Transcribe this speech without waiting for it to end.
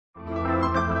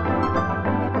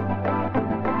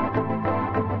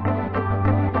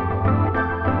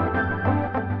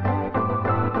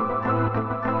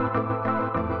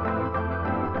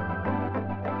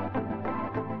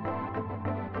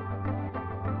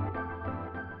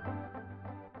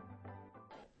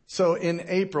So in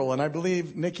April, and I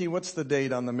believe, Nikki, what's the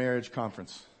date on the marriage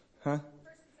conference? Huh?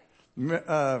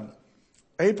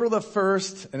 April the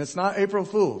 1st, and it's not April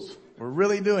Fool's. We're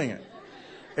really doing it.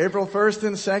 April 1st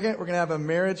and 2nd, we're going to have a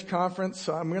marriage conference.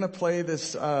 So I'm going to play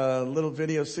this little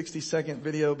video, 60-second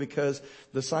video, because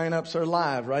the sign-ups are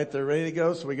live, right? They're ready to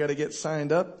go, so we got to get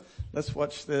signed up. Let's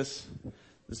watch this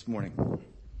morning.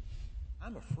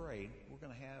 I'm afraid we're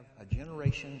going to have a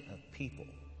generation of people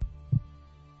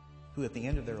who at the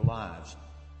end of their lives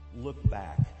look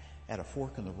back at a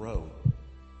fork in the road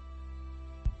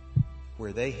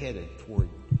where they headed toward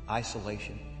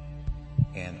isolation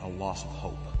and a loss of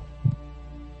hope.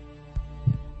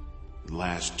 The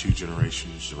last 2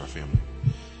 generations of our family,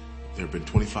 there have been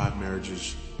 25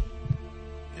 marriages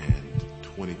and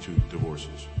 22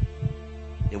 divorces.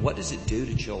 And what does it do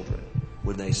to children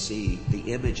when they see the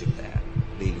image of that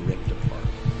being ripped apart?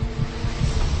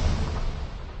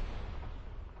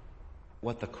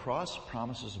 What the cross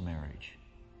promises of marriage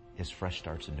is fresh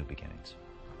starts and new beginnings.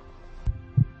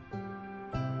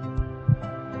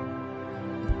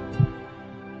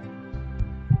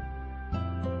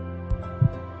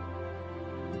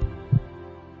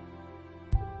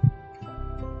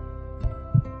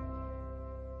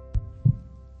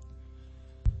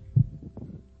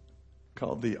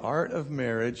 Called The Art of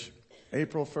Marriage,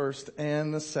 April 1st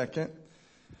and the 2nd.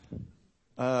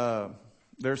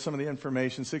 There's some of the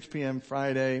information, 6 p.m.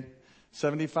 Friday,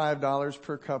 $75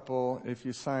 per couple if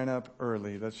you sign up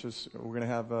early. We're going to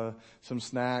have some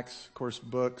snacks, of course,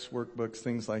 books, workbooks,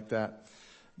 things like that.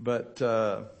 But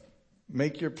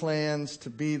make your plans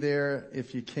to be there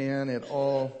if you can at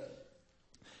all.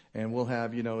 And we'll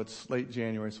have, it's late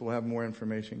January, so we'll have more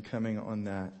information coming on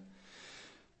that.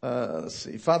 Let's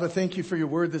see. Father, thank you for your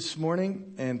word this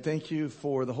morning, and thank you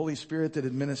for the Holy Spirit that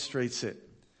administrates it.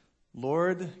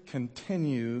 Lord,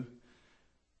 continue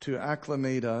to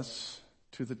acclimate us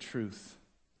to the truth,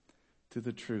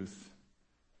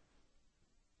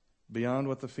 Beyond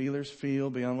what the feelers feel,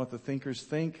 beyond what the thinkers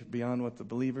think, beyond what the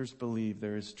believers believe,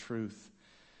 there is truth.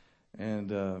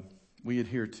 And we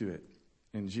adhere to it.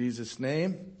 In Jesus'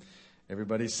 name,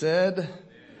 everybody said,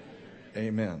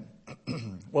 Amen.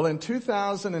 Well, in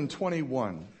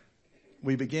 2021,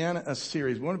 we began a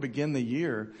series. We want to begin the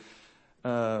year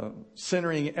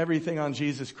centering everything on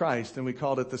Jesus Christ, and we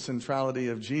called it the centrality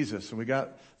of Jesus. And we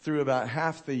got through about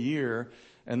half the year,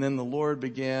 and then the Lord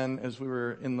began, as we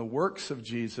were in the works of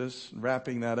Jesus,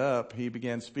 wrapping that up, He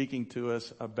began speaking to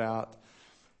us about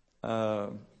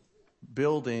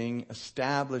building,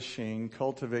 establishing,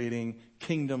 cultivating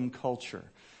kingdom culture.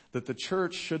 That the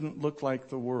church shouldn't look like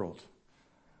the world.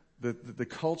 The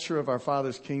culture of our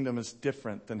Father's kingdom is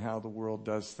different than how the world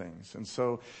does things. And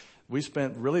so we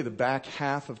spent really the back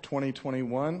half of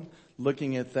 2021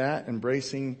 looking at that,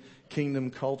 embracing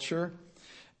kingdom culture.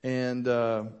 And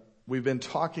we've been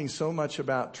talking so much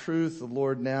about truth. The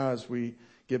Lord now, as we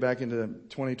get back into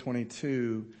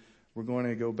 2022, we're going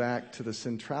to go back to the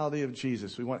centrality of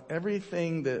Jesus. We want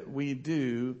everything that we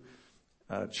do,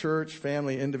 church,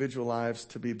 family, individual lives,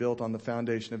 to be built on the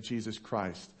foundation of Jesus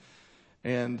Christ.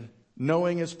 And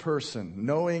knowing His person,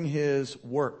 knowing His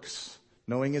works,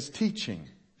 knowing His teaching,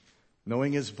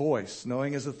 knowing His voice,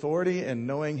 knowing His authority, and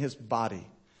knowing His body.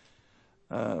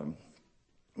 We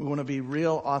want to be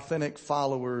real, authentic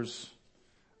followers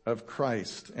of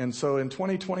Christ. And so in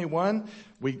 2021,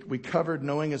 we covered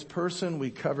knowing His person.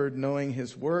 We covered knowing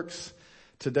His works.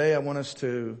 Today, I want us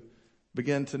to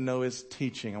begin to know His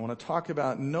teaching. I want to talk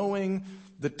about knowing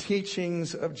the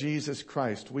teachings of Jesus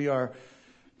Christ. We are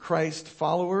Christ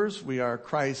followers. We are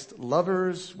Christ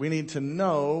lovers. We need to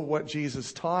know what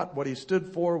Jesus taught, what He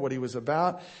stood for, what He was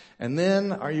about. And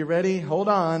then, are you ready? Hold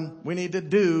on. We need to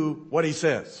do what He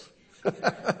says.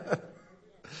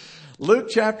 Luke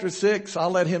chapter 6,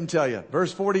 I'll let him tell you.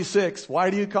 Verse 46,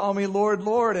 why do you call me Lord,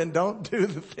 Lord, and don't do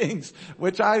the things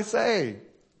which I say?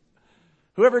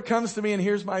 Whoever comes to me and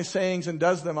hears my sayings and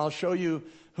does them, I'll show you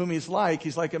whom he's like.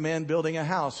 He's like a man building a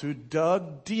house who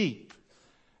dug deep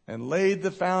and laid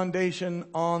the foundation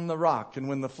on the rock. And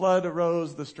when the flood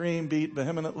arose, the stream beat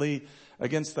vehemently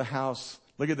against the house.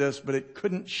 Look at this, but it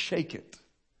couldn't shake it,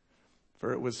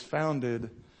 for it was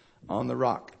founded on the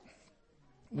rock.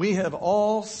 We have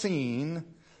all seen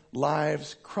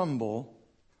lives crumble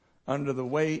under the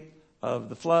weight of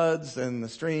the floods and the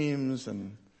streams,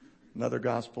 and another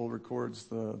gospel records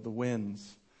the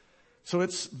winds. So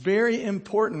it's very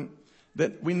important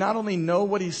that we not only know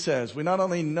what He says, we not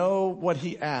only know what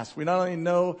He asks, we not only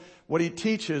know what He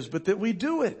teaches, but that we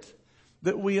do it,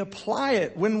 that we apply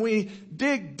it. When we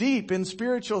dig deep in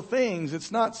spiritual things,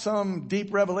 it's not some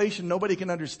deep revelation nobody can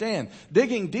understand.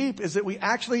 Digging deep is that we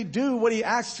actually do what He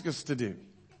asks us to do.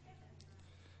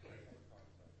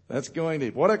 That's going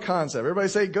deep. What a concept. Everybody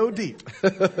say, go deep.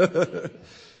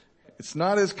 It's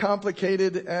not as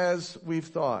complicated as we've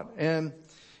thought. And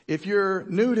if you're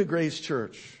new to Grace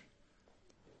Church,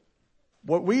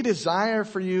 what we desire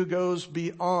for you goes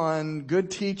beyond good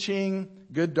teaching,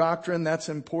 good doctrine. That's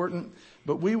important.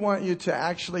 But we want you to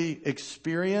actually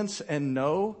experience and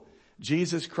know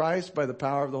Jesus Christ by the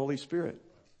power of the Holy Spirit.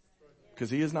 Because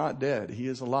He is not dead. He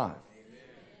is alive.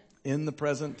 In the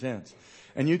present tense.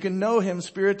 And you can know Him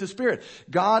spirit to spirit.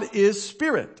 God is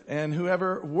spirit. And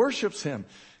whoever worships Him,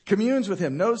 communes with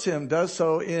Him, knows Him, does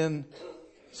so in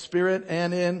spirit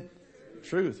and in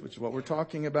truth, which is what we're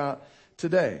talking about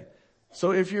today.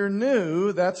 So if you're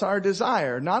new, that's our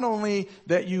desire. Not only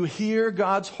that you hear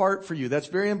God's heart for you. That's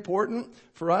very important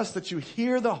for us, that you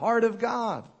hear the heart of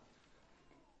God.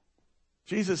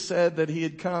 Jesus said that He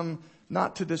had come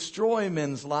not to destroy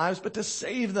men's lives, but to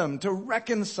save them, to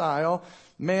reconcile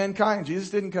mankind. Jesus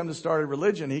didn't come to start a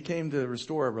religion. He came to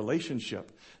restore a relationship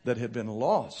that had been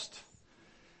lost.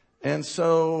 And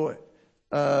so,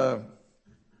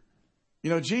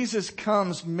 Jesus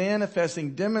comes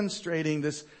manifesting, demonstrating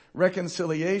this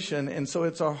reconciliation. And so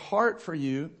it's our heart for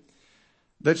you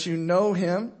that you know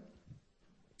Him.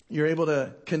 You're able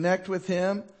to connect with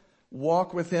Him,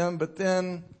 walk with Him, but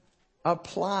then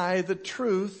apply the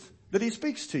truth that He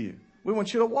speaks to you. We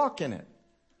want you to walk in it.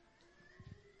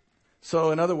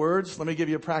 So in other words, let me give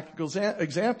you a practical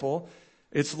example.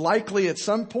 It's likely at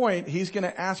some point He's going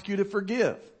to ask you to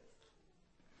forgive.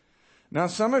 Now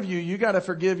some of you got to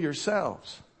forgive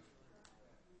yourselves.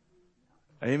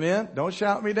 Amen? Don't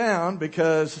shout me down,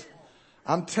 because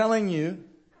I'm telling you,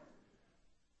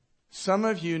 some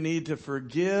of you need to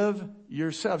forgive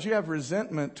yourselves. You have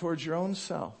resentment towards your own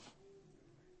self.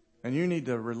 And you need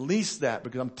to release that,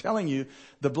 because I'm telling you,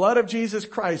 the blood of Jesus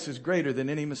Christ is greater than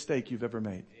any mistake you've ever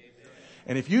made.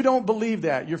 And if you don't believe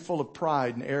that, you're full of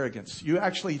pride and arrogance. You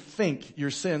actually think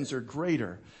your sins are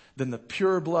greater than the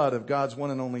pure blood of God's one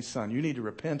and only Son. You need to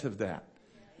repent of that.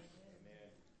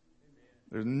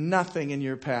 There's nothing in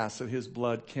your past that His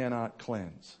blood cannot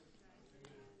cleanse.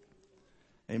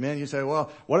 Amen. You say,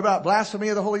 well, what about blasphemy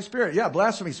of the Holy Spirit? Yeah,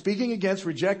 blasphemy, speaking against,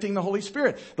 rejecting the Holy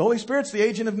Spirit. The Holy Spirit's the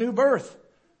agent of new birth.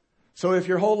 So if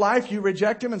your whole life you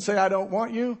reject Him and say, I don't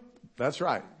want you, that's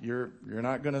right. You're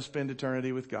not going to spend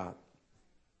eternity with God.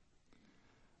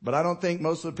 But I don't think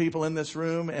most of the people in this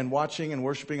room and watching and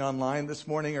worshiping online this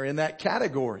morning are in that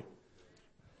category.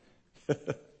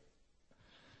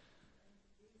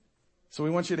 So we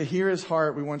want you to hear His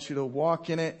heart. We want you to walk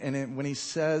in it. And when He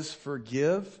says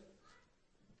forgive,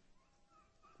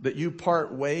 that you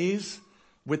part ways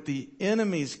with the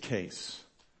enemy's case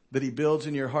that he builds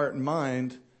in your heart and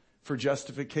mind for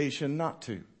justification not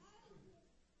to.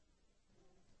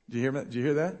 Do you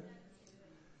hear that?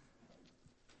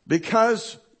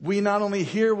 Because we not only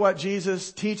hear what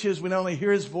Jesus teaches, we not only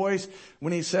hear His voice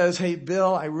when He says, hey,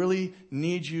 Bill, I really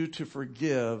need you to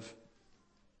forgive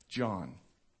John.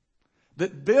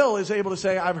 That Bill is able to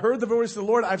say, I've heard the voice of the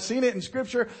Lord. I've seen it in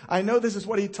Scripture. I know this is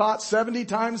what He taught 70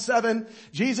 times 7.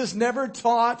 Jesus never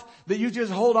taught that you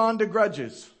just hold on to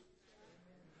grudges,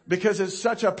 because it's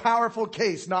such a powerful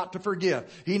case not to forgive.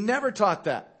 He never taught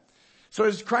that. So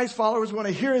as Christ followers, we want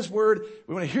to hear His word,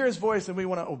 we want to hear His voice, and we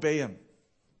want to obey Him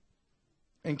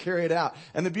and carry it out.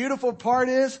 And the beautiful part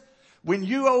is, when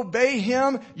you obey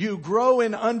Him, you grow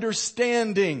in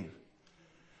understanding.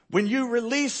 When you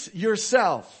release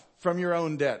yourself from your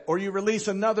own debt, or you release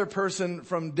another person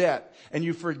from debt and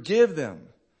you forgive them,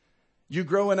 you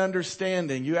grow in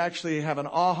understanding. You actually have an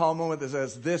aha moment that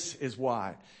says, this is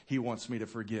why He wants me to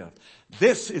forgive.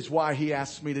 This is why He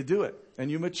asks me to do it. And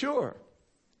you mature.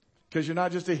 Because you're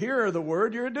not just a hearer of the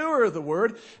word, you're a doer of the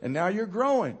word. And now you're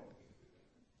growing.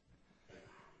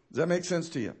 Does that make sense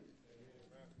to you?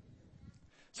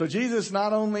 So Jesus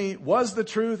not only was the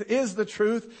truth, is the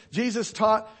truth. Jesus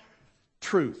taught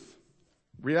truth.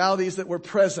 Realities that were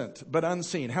present but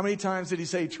unseen. How many times did He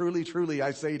say, truly, truly,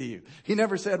 I say to you? He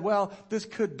never said, well, this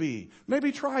could be.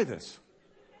 Maybe try this.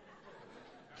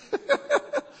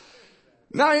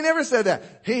 No, He never said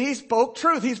that. He spoke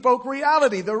truth. He spoke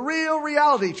reality, the real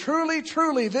reality. Truly,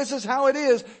 truly, this is how it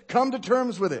is. Come to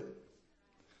terms with it.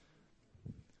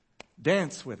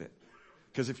 Dance with it.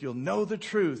 Because if you'll know the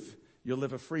truth, you'll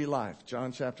live a free life.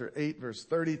 John chapter 8, verse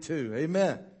 32.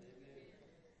 Amen.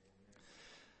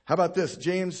 How about this?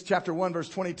 James chapter 1, verse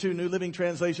 22, New Living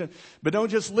Translation. But don't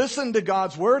just listen to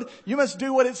God's word. You must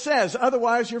do what it says.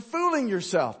 Otherwise, you're fooling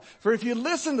yourself. For if you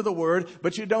listen to the word,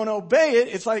 but you don't obey it,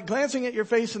 it's like glancing at your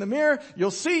face in the mirror.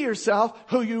 You'll see yourself,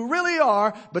 who you really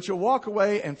are, but you'll walk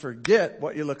away and forget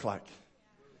what you look like.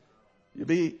 You'll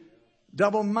be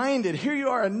Double-minded. Here you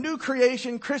are, a new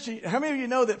creation Christian. How many of you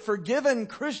know that forgiven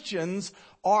Christians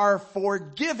are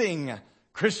forgiving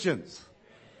Christians?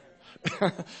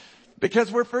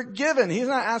 Because we're forgiven. He's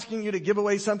not asking you to give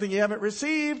away something you haven't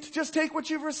received. Just take what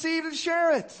you've received and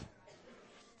share it.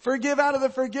 Forgive out of the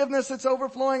forgiveness that's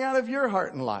overflowing out of your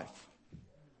heart and life.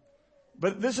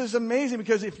 But this is amazing,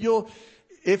 because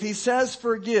if he says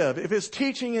forgive, if his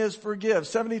teaching is forgive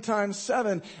 70 times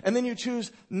 7, and then you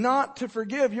choose not to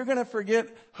forgive, you're going to forget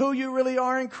who you really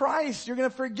are in Christ. You're going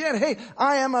to forget, hey,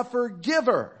 I am a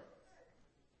forgiver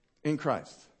in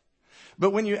Christ.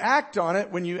 But when you act on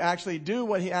it, when you actually do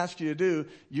what he asks you to do,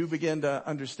 you begin to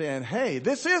understand, hey,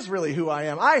 this is really who I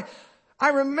am. I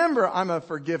remember I'm a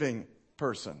forgiving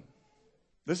person.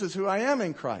 This is who I am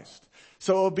in Christ.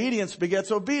 So obedience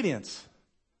begets obedience.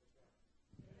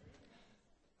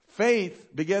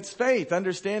 Faith begets faith.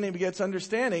 Understanding begets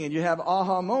understanding. And you have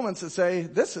aha moments that say,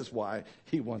 this is why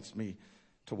he wants me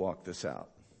to walk this out.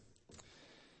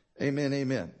 Amen,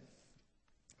 amen.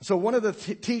 So one of the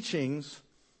teachings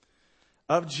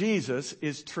of Jesus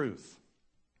is truth.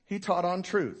 He taught on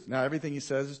truth. Now everything he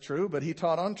says is true, but he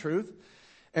taught on truth.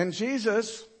 And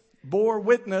Jesus bore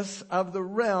witness of the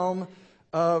realm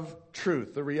of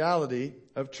truth, the reality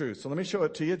of truth. So let me show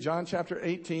it to you. John chapter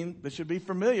 18. This should be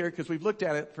familiar because we've looked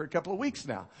at it for a couple of weeks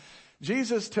now.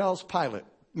 Jesus tells Pilate,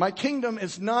 my kingdom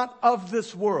is not of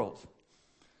this world.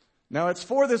 Now it's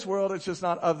for this world, it's just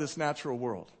not of this natural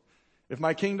world. If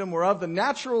my kingdom were of the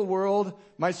natural world,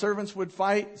 my servants would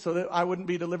fight so that I wouldn't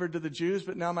be delivered to the Jews,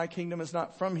 but now my kingdom is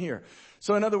not from here.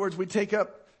 So in other words, we take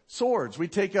up swords, we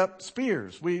take up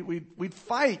spears, we'd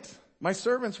fight. My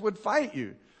servants would fight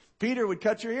you. Peter would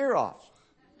cut your ear off.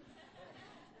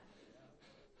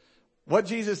 What'd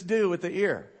Jesus do with the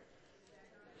ear?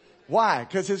 Why?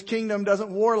 Because his kingdom doesn't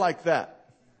war like that.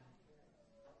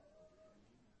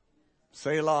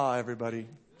 Selah, everybody.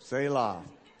 Selah.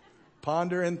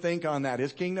 Ponder and think on that.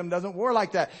 His kingdom doesn't war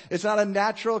like that. It's not a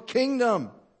natural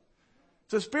kingdom.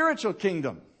 It's a spiritual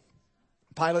kingdom.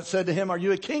 Pilate said to him, are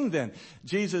you a king then?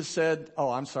 Jesus said,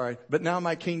 oh, I'm sorry, but now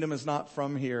my kingdom is not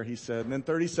from here, he said. And then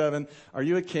 37, are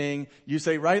you a king? You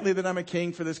say rightly that I'm a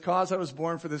king. For this cause I was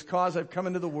born. For this cause I've come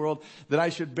into the world, that I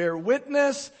should bear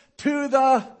witness to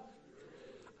the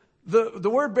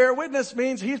word bear witness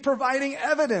means he's providing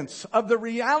evidence of the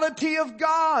reality of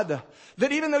God.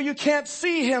 That even though you can't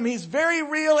see him, he's very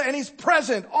real and he's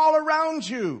present all around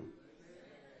you.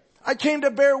 I came to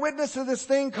bear witness to this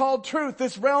thing called truth,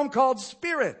 this realm called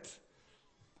spirit.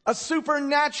 A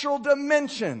supernatural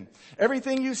dimension.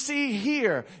 Everything you see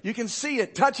here, you can see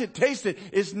it, touch it, taste it,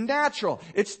 is natural.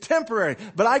 It's temporary.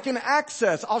 But I can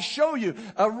access, I'll show you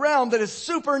a realm that is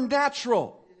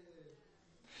supernatural.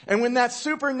 And when that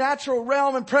supernatural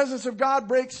realm and presence of God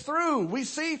breaks through, we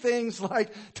see things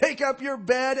like take up your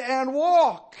bed and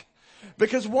walk.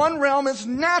 Because one realm is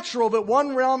natural, but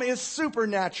one realm is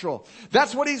supernatural.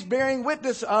 That's what he's bearing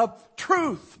witness of.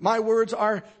 Truth. My words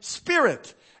are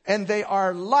spirit. And they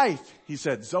are life. He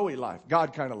said, Zoe life.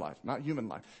 God kind of life. Not human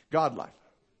life. God life.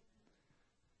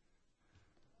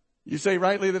 You say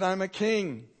rightly that I'm a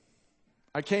king.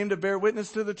 I came to bear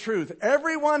witness to the truth.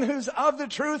 Everyone who's of the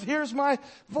truth hears my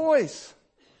voice.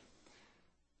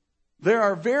 There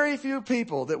are very few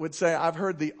people that would say, I've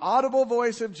heard the audible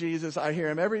voice of Jesus. I hear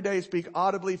him every day speak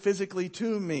audibly, physically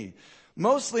to me.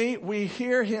 Mostly we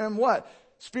hear him what?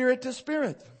 Spirit to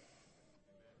spirit.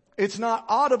 It's not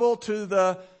audible to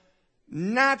the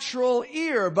natural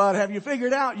ear, but have you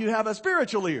figured out you have a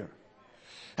spiritual ear?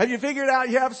 Have you figured out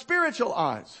you have spiritual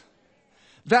eyes?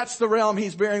 That's the realm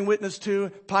he's bearing witness to.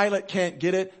 Pilate can't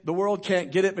get it. The world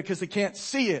can't get it because they can't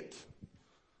see it.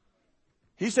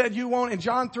 He said you won't, in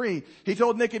John 3, he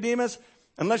told Nicodemus,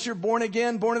 unless you're born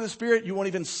again, born of the Spirit, you won't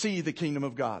even see the kingdom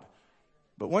of God.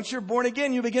 But once you're born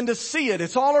again, you begin to see it.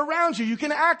 It's all around you. You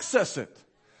can access it.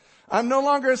 I'm no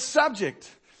longer a subject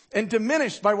and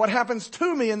diminished by what happens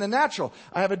to me in the natural.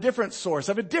 I have a different source.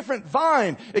 I have a different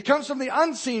vine. It comes from the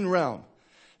unseen realm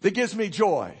that gives me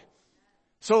joy.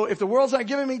 So if the world's not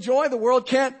giving me joy, the world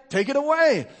can't take it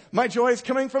away. My joy is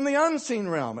coming from the unseen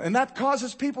realm. And that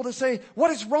causes people to say, what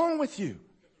is wrong with you?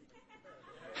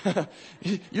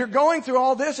 You're going through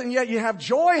all this and yet you have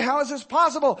joy? How is this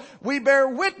possible? We bear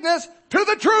witness to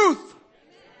the truth.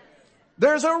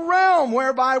 There's a realm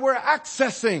whereby we're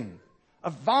accessing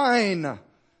a vine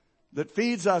that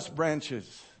feeds us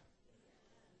branches.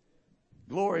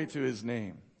 Glory to his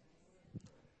name.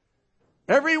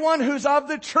 Everyone who's of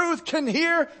the truth can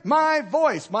hear my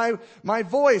voice. My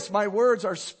voice, my words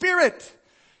are spirit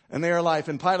and they are life.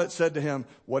 And Pilate said to him,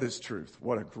 what is truth?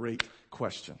 What a great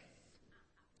question.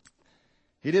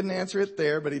 He didn't answer it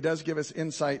there, but he does give us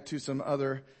insight to some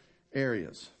other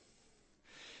areas.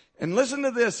 And listen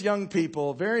to this, young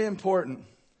people, very important.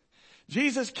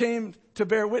 Jesus came to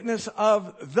bear witness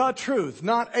of the truth,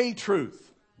 not a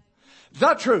truth.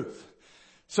 The truth.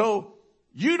 So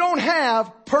you don't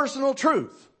have personal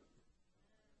truth.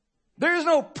 There is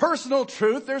no personal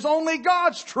truth. There's only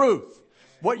God's truth.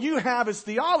 What you have is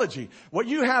theology. What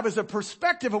you have is a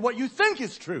perspective of what you think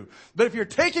is true. But if you're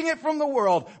taking it from the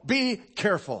world, be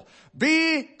careful.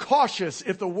 Be cautious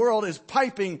if the world is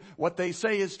piping what they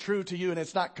say is true to you and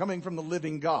it's not coming from the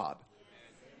living God.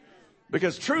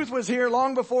 Because truth was here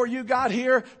long before you got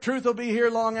here. Truth will be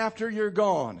here long after you're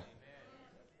gone.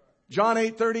 John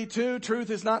 8:32,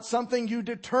 truth is not something you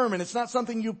determine. It's not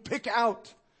something you pick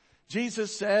out.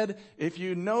 Jesus said, if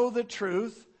you know the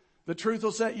truth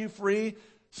will set you free.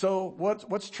 So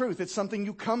what's truth? It's something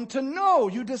you come to know,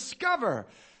 you discover.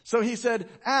 So he said,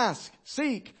 ask,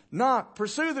 seek, knock,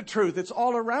 pursue the truth. It's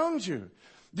all around you.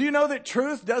 Do you know that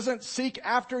truth doesn't seek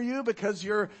after you because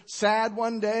you're sad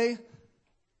one day?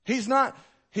 Truth's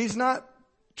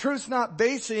not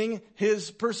basing his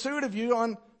pursuit of you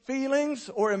on feelings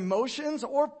or emotions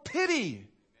or pity.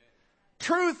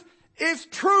 Truth is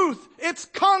truth. It's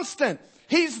constant.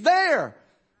 He's there.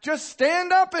 Just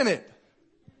stand up in it.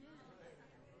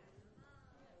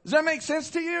 Does that make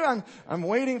sense to you? I'm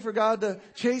waiting for God to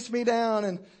chase me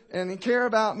down and care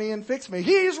about me and fix me.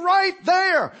 He's right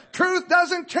there. Truth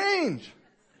doesn't change.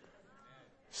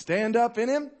 Stand up in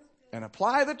him and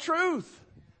apply the truth.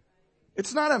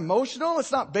 It's not emotional.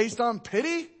 It's not based on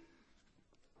pity.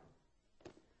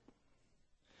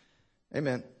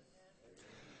 Amen.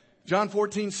 John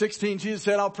 14:16, Jesus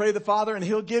said, I'll pray the Father and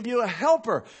he'll give you a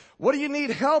helper. What do you need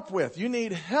help with? You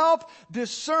need help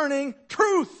discerning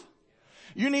truth.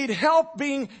 You need help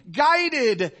being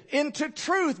guided into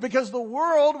truth because the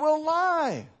world will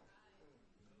lie.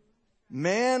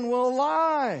 Man will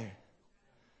lie.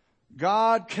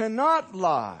 God cannot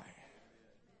lie.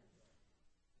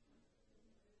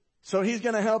 So he's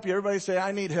going to help you. Everybody say,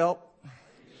 I need help.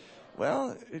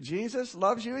 Well, Jesus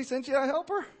loves you. He sent you a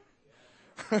helper.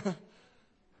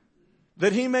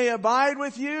 That he may abide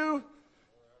with you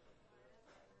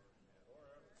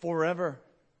forever.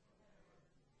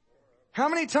 How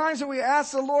many times have we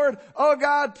asked the Lord, oh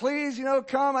God, please,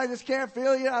 come. I just can't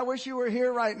feel you. I wish you were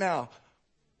here right now.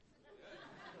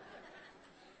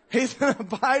 He's going to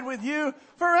abide with you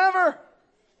forever.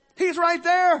 He's right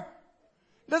there.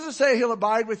 It doesn't say he'll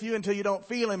abide with you until you don't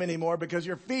feel him anymore because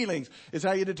your feelings is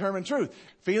how you determine truth.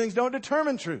 Feelings don't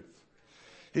determine truth.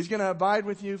 He's going to abide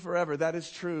with you forever. That is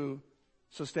true.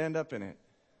 So stand up in it.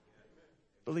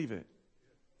 Believe it.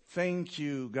 Thank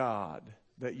you, God,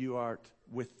 that you art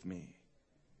with me.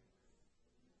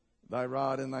 Thy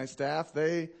rod and thy staff,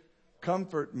 they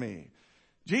comfort me.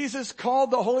 Jesus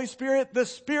called the Holy Spirit the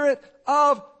Spirit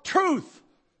of truth.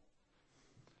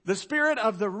 The Spirit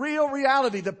of the real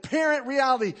reality, the parent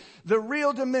reality, the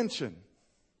real dimension.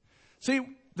 See,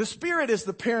 the Spirit is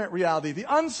the parent reality. The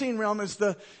unseen realm is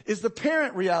the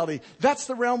parent reality. That's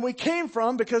the realm we came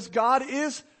from because God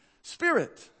is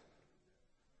Spirit.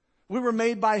 We were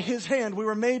made by His hand. We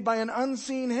were made by an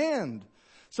unseen hand.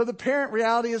 So the parent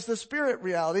reality is the Spirit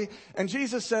reality. And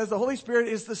Jesus says the Holy Spirit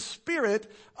is the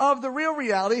Spirit of the real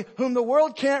reality whom the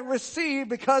world can't receive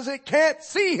because it can't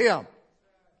see Him.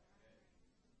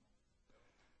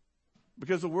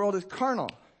 Because the world is carnal,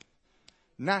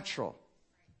 natural.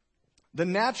 The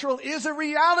natural is a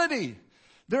reality.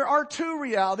 There are two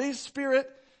realities, spiritual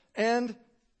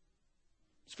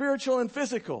and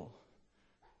physical.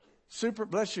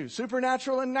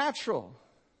 Supernatural and natural.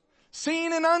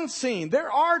 Seen and unseen.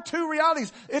 There are two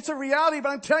realities. It's a reality, but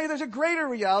I'm telling you there's a greater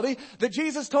reality that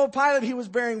Jesus told Pilate he was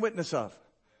bearing witness of.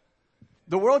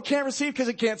 The world can't receive because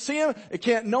it can't see him. It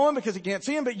can't know him because it can't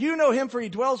see him. But you know him for he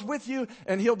dwells with you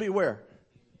and he'll be where?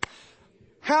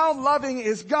 How loving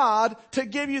is God to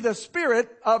give you the Spirit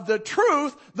of the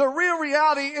truth, the real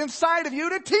reality inside of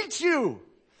you to teach you.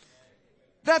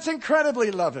 That's incredibly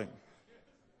loving.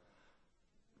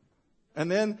 And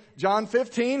then John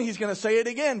 15, he's going to say it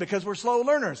again because we're slow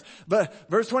learners. But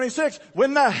verse 26,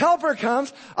 when the Helper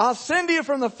comes, I'll send you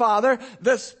from the Father,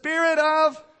 the Spirit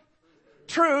of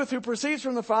truth who proceeds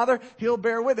from the Father. He'll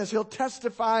bear witness. He'll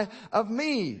testify of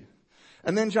me.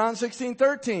 And then John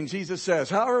 16:13, Jesus says,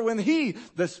 however, when He,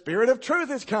 the Spirit of truth,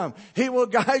 has come, He will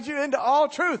guide you into all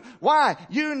truth. Why?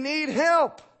 You need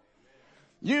help.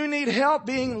 You need help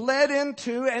being led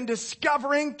into and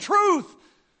discovering truth.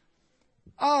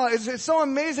 Oh, it's so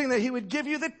amazing that He would give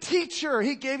you the teacher.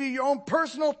 He gave you your own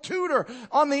personal tutor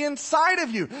on the inside of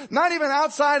you. Not even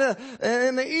outside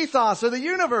in the ethos of the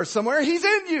universe somewhere. He's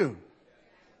in you.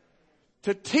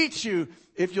 To teach you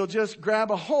if you'll just grab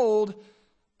a hold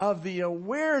of the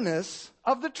awareness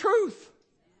of the truth.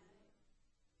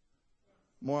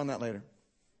 More on that later.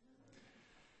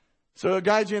 So he'll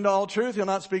guide you into all truth. He'll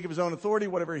not speak of his own authority.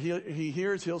 Whatever he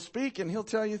hears, he'll speak, and he'll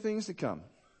tell you things to come.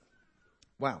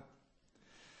 Wow.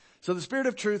 So the Spirit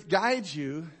of truth guides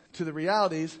you to the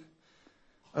realities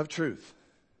of truth.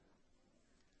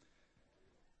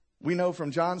 We know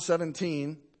from John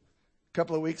 17, a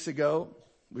couple of weeks ago,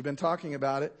 we've been talking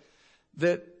about it,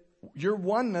 that your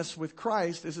oneness with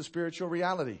Christ is a spiritual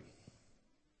reality.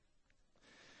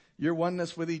 Your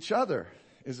oneness with each other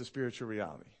is a spiritual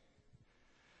reality.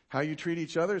 How you treat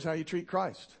each other is how you treat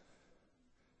Christ.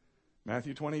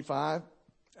 Matthew 25,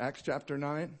 Acts chapter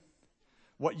 9.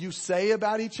 What you say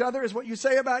about each other is what you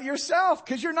say about yourself,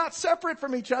 because you're not separate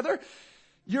from each other.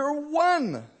 You're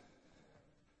one.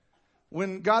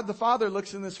 When God the Father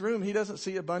looks in this room, he doesn't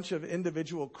see a bunch of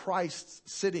individual Christs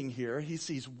sitting here. He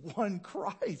sees one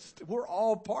Christ. We're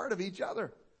all part of each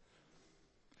other.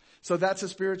 So that's a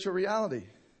spiritual reality.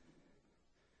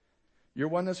 Your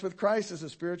oneness with Christ is a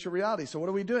spiritual reality. So what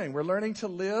are we doing? We're learning to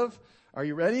live, are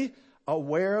you ready?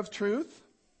 Aware of truth.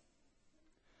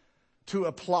 To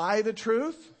apply the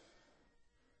truth.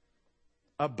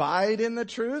 Abide in the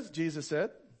truth, Jesus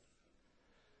said.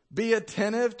 Be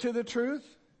attentive to the truth.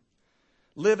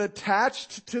 Live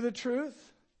attached to the truth.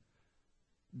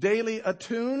 Daily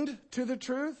attuned to the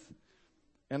truth.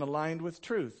 And aligned with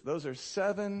truth. Those are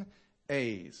 7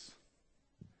 A's.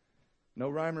 No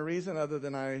rhyme or reason other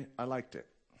than I liked it.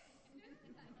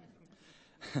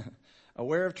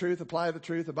 Aware of truth, apply the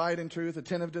truth, abide in truth,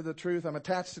 attentive to the truth. I'm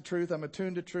attached to truth. I'm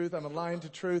attuned to truth. I'm aligned to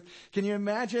truth. Can you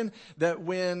imagine that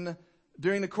when,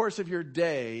 during the course of your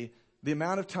day, the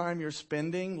amount of time you're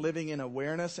spending living in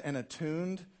awareness and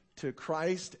attuned to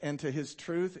Christ and to his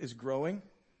truth is growing?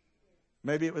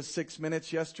 Maybe it was 6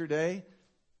 minutes yesterday.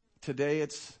 Today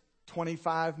it's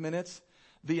 25 minutes.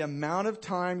 The amount of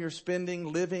time you're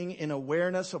spending living in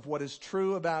awareness of what is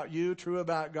true about you, true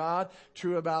about God,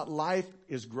 true about life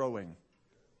is growing.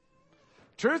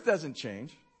 Truth doesn't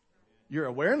change. Your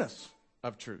awareness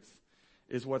of truth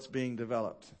is what's being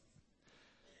developed.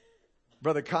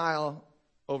 Brother Kyle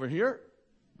over here,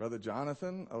 Brother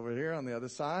Jonathan over here on the other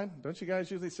side. Don't you guys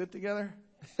usually sit together?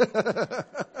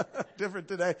 Different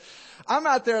today. I'm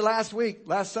out there last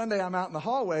Sunday, I'm out in the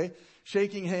hallway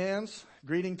shaking hands,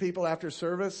 greeting people after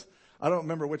service. I don't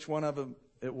remember which one of them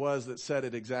it was that said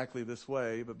it exactly this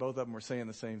way, but both of them were saying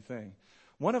the same thing.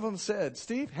 One of them said,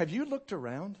 "Steve, have you looked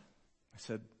around?" I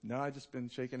said, "No, I've just been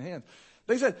shaking hands."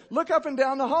 They said, "Look up and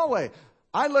down the hallway."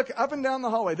 I look up and down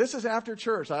the hallway. This is after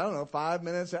church. I don't know, 5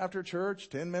 minutes after church,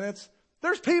 10 minutes.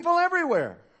 There's people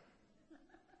everywhere.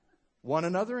 One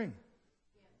anothering.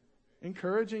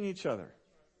 Encouraging each other.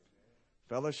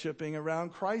 Fellowshipping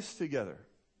around Christ together.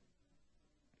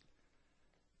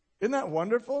 Isn't that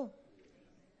wonderful?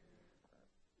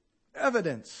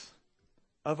 Evidence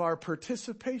of our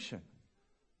participation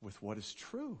with what is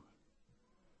true.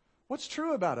 What's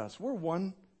true about us? We're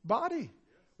one body.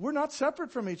 We're not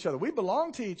separate from each other. We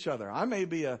belong to each other. I may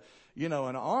be an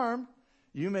arm.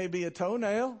 You may be a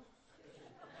toenail.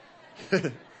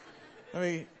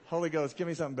 Holy Ghost, give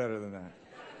me something better than that.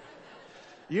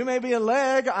 You may be a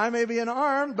leg. I may be an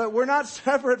arm, but we're not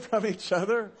separate from each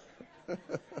other.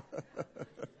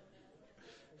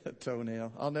 A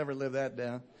toenail. I'll never live that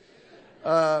down.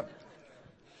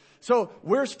 So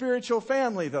we're spiritual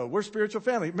family, though. We're spiritual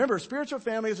family. Remember, spiritual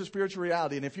family is a spiritual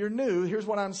reality. And if you're new, here's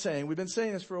what I'm saying. We've been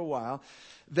saying this for a while.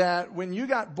 That when you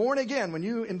got born again, when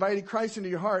you invited Christ into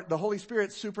your heart, the Holy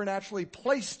Spirit supernaturally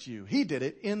placed you. He did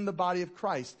it in the body of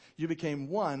Christ. You became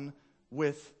one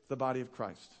with the body of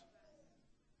Christ.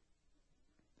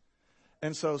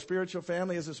 And so spiritual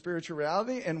family is a spiritual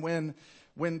reality. And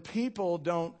when people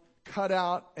don't cut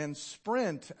out and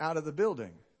sprint out of the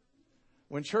building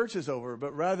when church is over,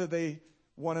 but rather they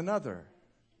one another.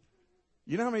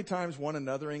 You know how many times one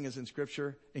anothering is in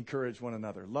Scripture? Encourage one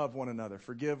another, love one another,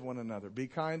 forgive one another, be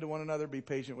kind to one another, be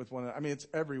patient with one another. I mean, it's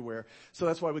everywhere. So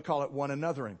that's why we call it one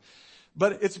anothering.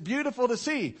 But it's beautiful to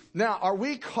see. Now,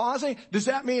 does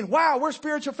that mean, wow, we're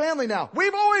spiritual family now?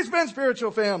 We've always been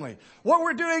spiritual family. What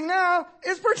we're doing now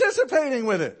is participating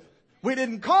with it. We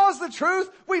didn't cause the truth.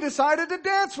 We decided to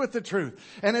dance with the truth.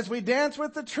 And as we dance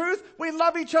with the truth, we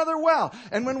love each other well.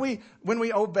 And when we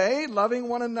obey, loving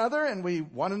one another, and we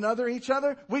one another each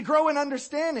other, we grow in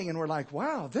understanding. And we're like,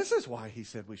 wow, this is why he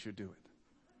said we should do it.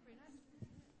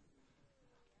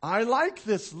 I like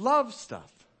this love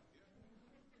stuff.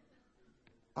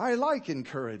 I like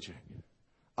encouraging.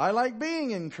 I like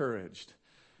being encouraged.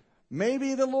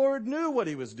 Maybe the Lord knew what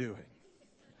he was doing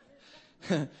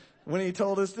when he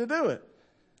told us to do it.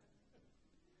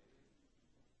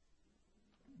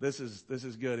 This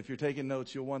is good. If you're taking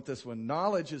notes, you'll want this one.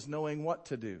 Knowledge is knowing what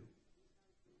to do.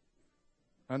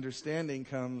 Understanding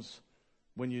comes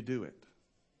when you do it.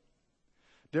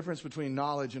 Difference between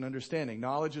knowledge and understanding.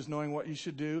 Knowledge is knowing what you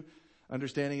should do.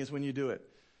 Understanding is when you do it.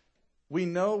 We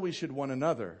know we should one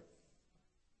another.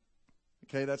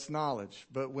 Okay, that's knowledge.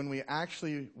 But when we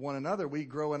actually one another, we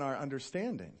grow in our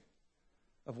understanding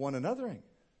of one anothering.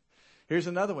 Here's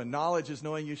another one. Knowledge is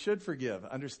knowing you should forgive.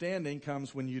 Understanding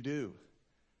comes when you do.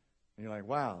 And you're like,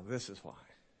 wow, this is why.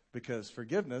 Because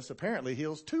forgiveness apparently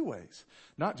heals two ways.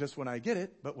 Not just when I get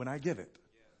it, but when I give it.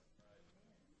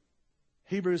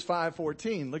 Hebrews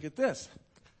 5:14. Look at this.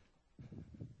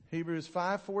 Hebrews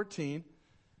 5:14.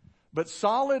 But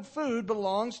solid food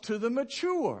belongs to the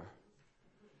mature.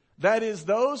 That is,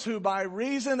 those who by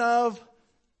reason of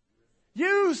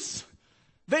use,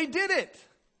 they did it.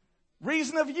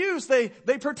 Reason of use, they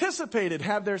participated,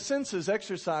 have their senses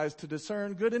exercised to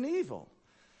discern good and evil.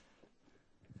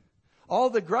 All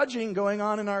the grudging going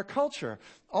on in our culture,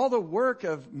 all the work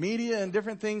of media and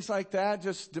different things like that,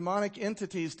 just demonic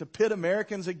entities to pit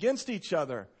Americans against each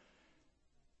other,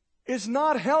 is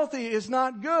not healthy, is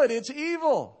not good, it's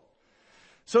evil.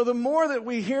 So the more that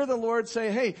we hear the Lord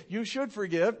say, hey, you should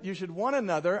forgive, you should one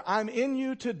another, I'm in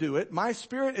you to do it, my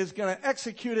Spirit is going to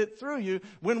execute it through you.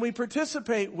 When we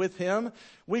participate with Him,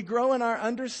 we grow in our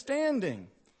understanding,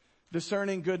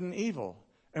 discerning good and evil.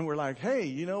 And we're like, hey,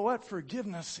 you know what?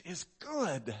 Forgiveness is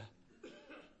good.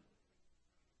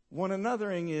 One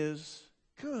anothering is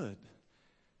good.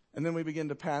 And then we begin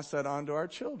to pass that on to our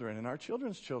children and our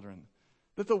children's children.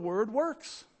 That the Word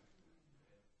works.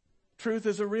 Truth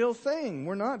is a real thing.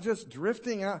 We're not just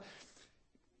drifting out.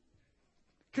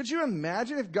 Could you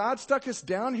imagine if God stuck us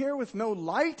down here with no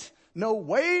light, no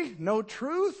way, no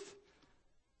truth?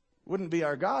 Wouldn't be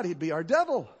our God, He'd be our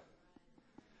devil.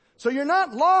 So you're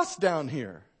not lost down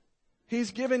here. He's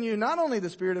given you not only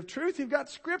the Spirit of truth, you've got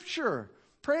Scripture.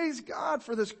 Praise God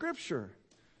for the Scripture.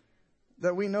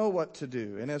 That we know what to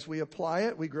do. And as we apply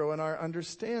it, we grow in our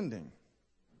understanding.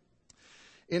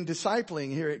 In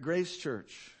discipling here at Grace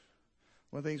Church,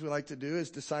 one of the things we like to do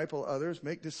is disciple others,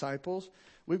 make disciples.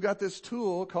 We've got this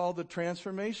tool called the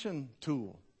transformation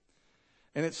tool.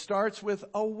 And it starts with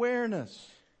awareness.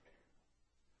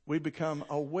 We become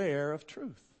aware of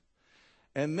truth.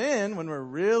 And then when we're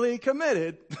really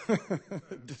committed,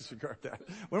 disregard that.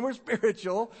 When we're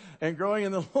spiritual and growing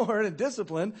in the Lord and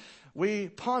disciplined, we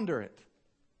ponder it.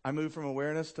 I move from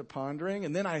awareness to pondering,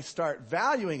 and then I start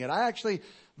valuing it. I actually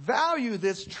value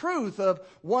this truth of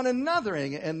one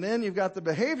anothering. And then you've got the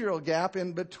behavioral gap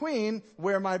in between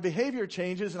where my behavior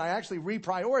changes and I actually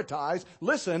reprioritize,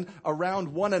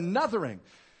 around one anothering.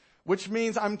 Which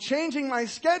means I'm changing my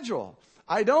schedule.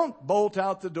 I don't bolt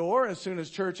out the door as soon as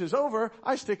church is over.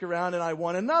 I stick around and I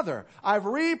one another. I've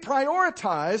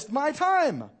reprioritized my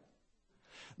time.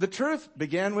 The truth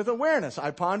began with awareness.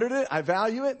 I pondered it. I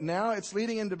value it. Now it's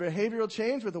leading into behavioral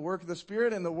change with the work of the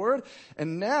Spirit and the Word.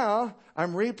 And now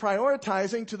I'm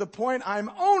reprioritizing to the point I'm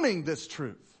owning this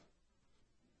truth.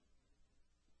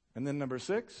 And then number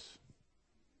 6,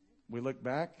 we look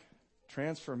back.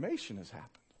 Transformation has happened.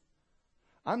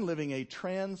 I'm living a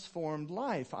transformed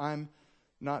life. I'm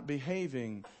not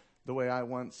behaving the way I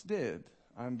once did.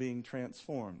 I'm being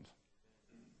transformed.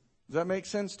 Does that make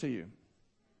sense to you?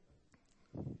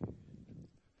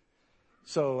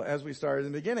 So, as we started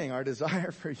in the beginning, our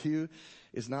desire for you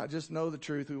is not just know the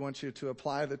truth. We want you to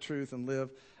apply the truth and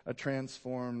live a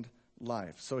transformed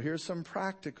life. So here's some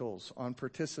practicals on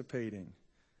participating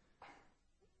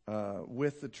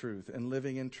with the truth and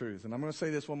living in truth. And I'm going to say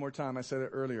this one more time. I said it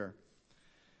earlier.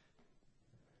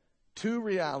 2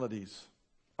 realities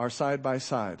are side by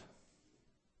side.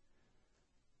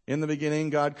 In the beginning,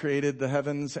 God created the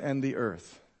heavens and the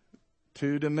earth.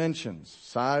 2 dimensions,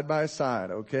 side by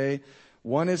side, okay?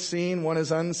 One is seen, one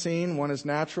is unseen, one is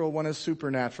natural, one is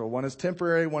supernatural, one is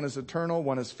temporary, one is eternal,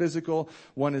 one is physical,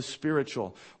 one is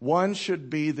spiritual. One should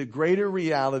be the greater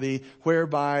reality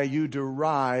whereby you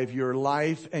derive your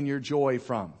life and your joy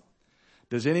from.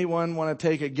 Does anyone want to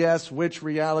take a guess which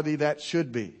reality that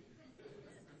should be?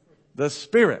 The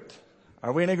Spirit.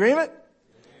 Are we in agreement?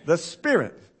 The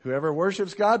Spirit. Whoever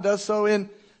worships God does so in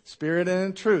spirit and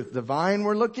in truth. The vine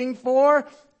we're looking for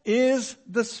is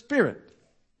the Spirit.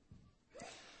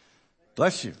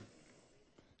 Bless you.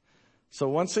 So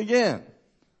once again,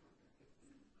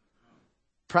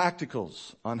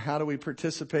 practicals on how do we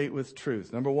participate with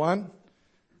truth. Number 1,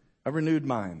 a renewed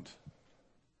mind.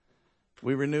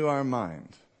 We renew our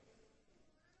mind.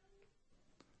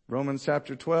 Romans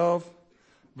chapter 12,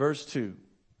 verse 2.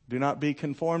 Do not be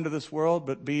conformed to this world,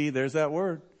 but be, there's that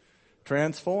word,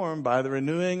 transformed by the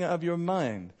renewing of your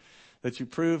mind. that you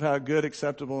prove how good,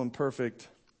 acceptable, and perfect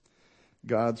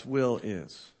God's will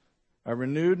is. A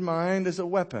renewed mind is a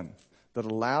weapon that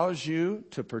allows you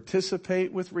to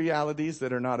participate with realities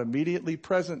that are not immediately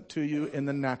present to you in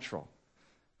the natural.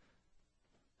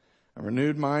 A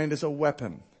renewed mind is a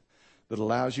weapon that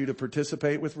allows you to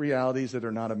participate with realities that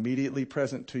are not immediately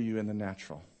present to you in the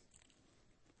natural.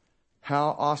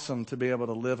 How awesome to be able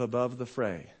to live above the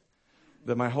fray.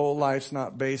 That my whole life's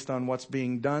not based on what's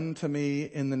being done to me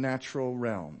in the natural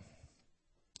realm.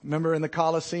 Remember in the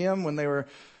Colosseum when they were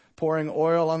pouring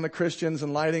oil on the Christians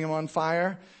and lighting them on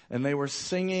fire, and they were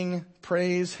singing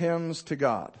praise hymns to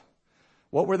God.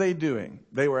 What were they doing?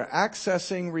 They were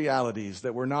accessing realities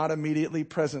that were not immediately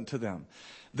present to them.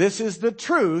 This is the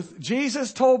truth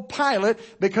Jesus told Pilate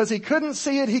because he couldn't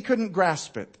see it, he couldn't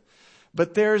grasp it.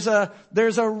 But there's a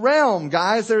realm,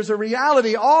 guys. There's a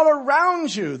reality all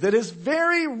around you that is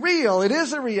very real. It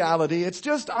is a reality. It's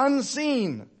just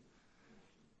unseen.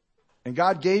 And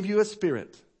God gave you a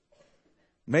spirit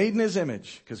made in his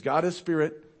image, because God is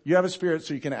spirit. You have a spirit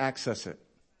so you can access it.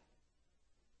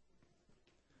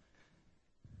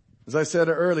 As I said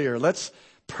earlier, let's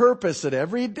purpose it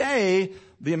every day,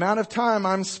 the amount of time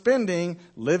I'm spending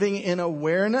living in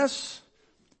awareness,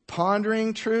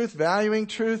 pondering truth, valuing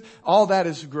truth, all that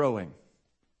is growing.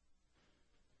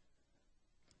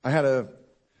 I had a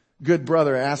good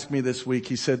brother ask me this week.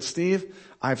 He said, Steve,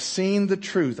 I've seen the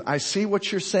truth. I see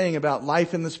what you're saying about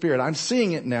life in the Spirit. I'm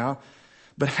seeing it now.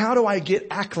 But how do I get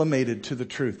acclimated to the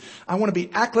truth? I want to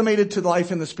be acclimated to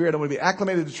life in the Spirit. I want to be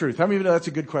acclimated to truth. How many of you know that's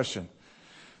a good question?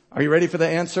 Are you ready for the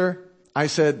answer? I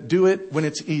said, do it when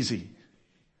it's easy.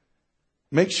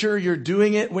 Make sure you're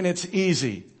doing it when it's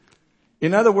easy.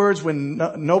 In other words, when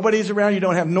nobody's around, you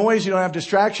don't have noise, you don't have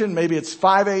distraction. Maybe it's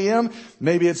 5 a.m.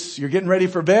 Maybe it's you're getting ready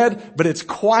for bed, but it's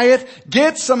quiet.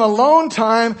 Get some alone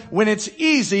time when it's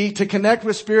easy to connect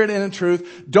with Spirit and in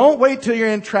truth. Don't wait till you're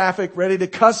in traffic ready to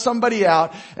cuss somebody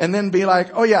out and then be like,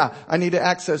 oh yeah, I need to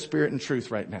access Spirit and truth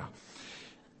right now.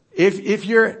 If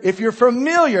you're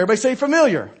familiar, everybody say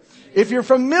familiar. If you're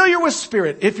familiar with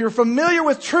Spirit, if you're familiar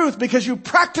with truth because you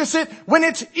practice it when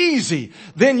it's easy,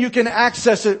 then you can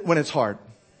access it when it's hard.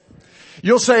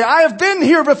 You'll say, I have been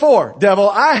here before, devil.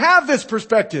 I have this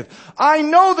perspective. I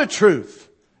know the truth.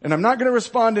 And I'm not going to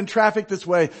respond in traffic this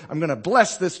way. I'm going to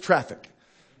bless this traffic.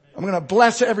 I'm going to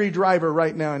bless every driver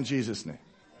right now in Jesus' name.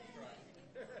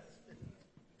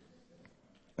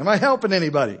 Am I helping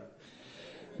anybody?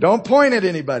 Don't point at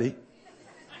anybody.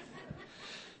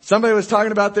 Somebody was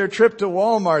talking about their trip to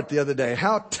Walmart the other day.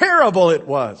 How terrible it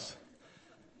was.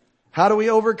 How do we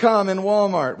overcome in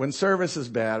Walmart when service is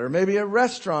bad? Or maybe a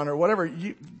restaurant or whatever.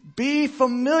 Be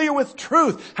familiar with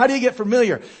truth. How do you get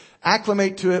familiar?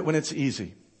 Acclimate to it when it's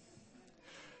easy.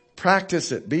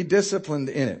 Practice it. Be disciplined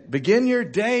in it. Begin your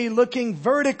day looking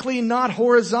vertically, not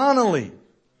horizontally.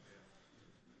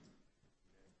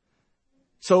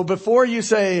 So before you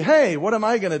say, hey, what am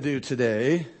I going to do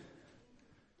today?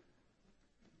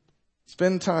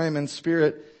 Spend time in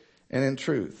Spirit and in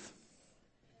truth.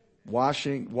 Wash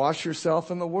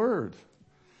yourself in the Word.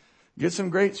 Get some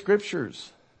great scriptures.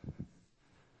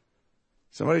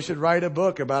 Somebody should write a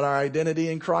book about our identity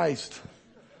in Christ.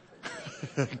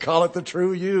 Call it The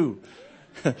True You.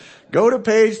 Go to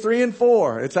page 3 and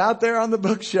 4. It's out there on the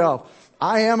bookshelf.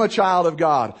 I am a child of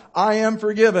God. I am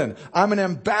forgiven. I'm an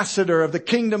ambassador of the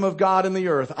kingdom of God in the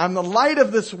earth. I'm the light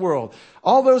of this world.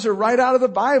 All those are right out of the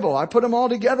Bible. I put them all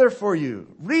together for you.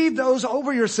 Read those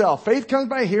over yourself. Faith comes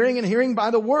by hearing and hearing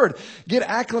by the word. Get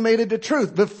acclimated to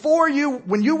truth.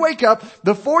 When you wake up,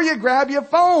 before you grab your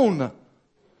phone.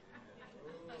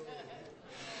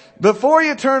 Before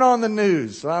you turn on the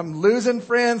news. I'm losing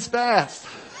friends fast.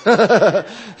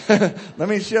 Let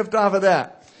me shift off of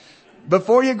that.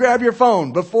 Before you grab your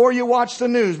phone, before you watch the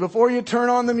news, before you turn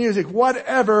on the music,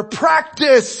 whatever,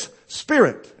 practice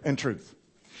Spirit and truth.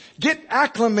 Get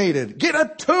acclimated, get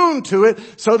attuned to it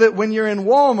so that when you're in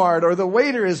Walmart or the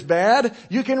waiter is bad,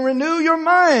 you can renew your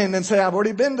mind and say, I've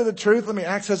already been to the truth, let me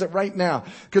access it right now.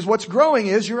 Because what's growing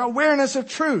is your awareness of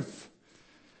truth.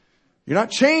 You're not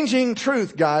changing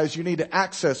truth, guys. You need to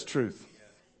access truth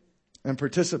and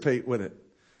participate with it.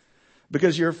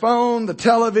 Because your phone, the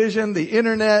television, the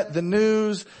internet, the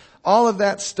news, all of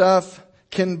that stuff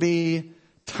can be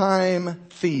time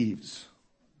thieves.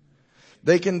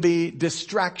 They can be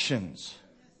distractions.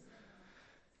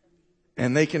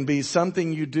 And they can be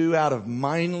something you do out of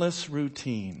mindless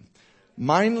routine.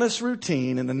 Mindless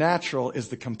routine in the natural is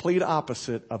the complete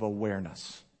opposite of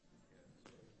awareness.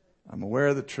 I'm aware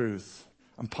of the truth.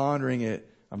 I'm pondering it.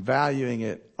 I'm valuing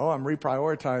it. Oh, I'm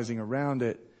reprioritizing around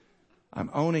it. I'm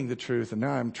owning the truth, and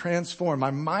now I'm transformed.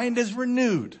 My mind is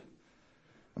renewed.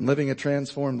 I'm living a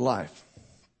transformed life.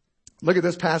 Look at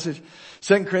this passage,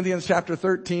 2 Corinthians chapter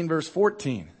 13, verse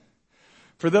 14.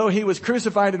 For though he was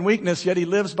crucified in weakness, yet he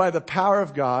lives by the power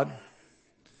of God.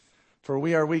 For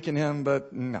we are weak in him,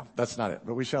 but no, that's not it.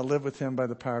 But we shall live with him by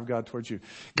the power of God towards you.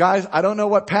 Guys, I don't know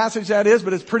what passage that is,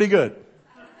 but it's pretty good.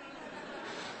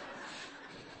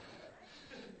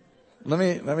 Let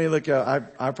me look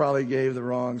up. I probably gave the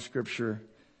wrong scripture.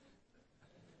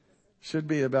 Should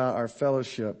be about our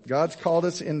fellowship. God's called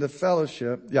us into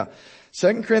fellowship. Yeah.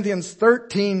 2 Corinthians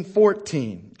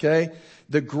 13:14. Okay.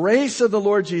 The grace of the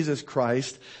Lord Jesus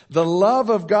Christ, the love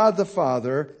of God the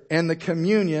Father, and the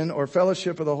communion or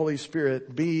fellowship of the Holy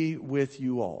Spirit be with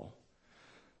you all.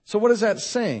 So what is that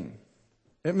saying?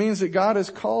 It means that God has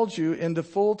called you into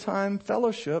full-time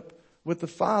fellowship with the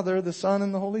Father, the Son,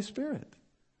 and the Holy Spirit.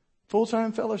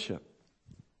 Full-time fellowship.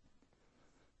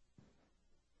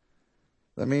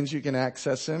 That means you can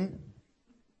access Him.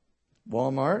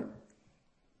 Walmart,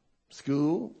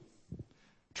 school,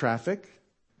 traffic.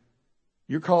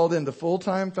 You're called into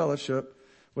full-time fellowship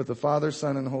with the Father,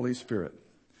 Son, and the Holy Spirit.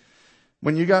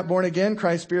 When you got born again,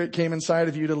 Christ's Spirit came inside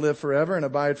of you to live forever and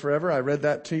abide forever. I read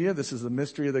that to you. This is the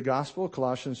mystery of the gospel,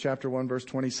 Colossians chapter 1, verse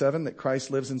 27, that Christ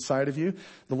lives inside of you.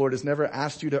 The Lord has never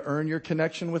asked you to earn your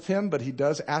connection with Him, but He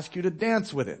does ask you to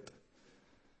dance with it.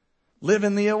 Live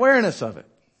in the awareness of it.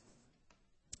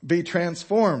 Be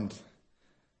transformed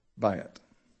by it.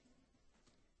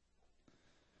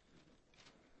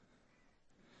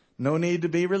 No need to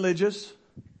be religious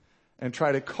and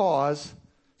try to cause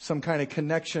some kind of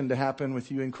connection to happen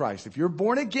with you in Christ. If you're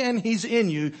born again, He's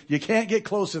in you. You can't get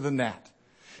closer than that.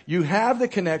 You have the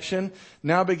connection.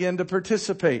 Now begin to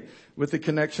participate with the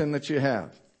connection that you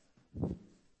have.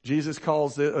 Jesus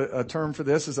calls a term for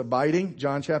this is abiding.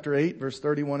 John chapter 8, verse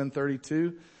 31 and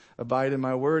 32. Abide in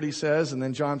my word, He says. And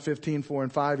then John 15, 4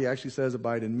 and 5, He actually says,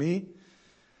 abide in me.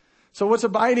 So what's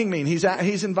abiding mean? He's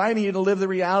inviting you to live the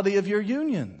reality of your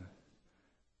union.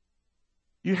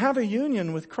 You have a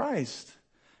union with Christ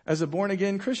as a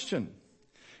born-again Christian.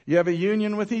 You have a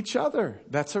union with each other.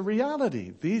 That's a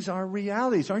reality. These are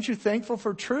realities. Aren't you thankful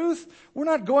for truth? We're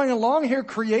not going along here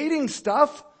creating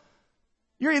stuff.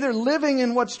 You're either living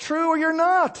in what's true or you're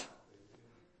not.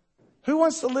 Who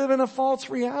wants to live in a false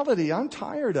reality? I'm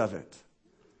tired of it.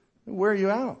 Wear you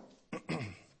out.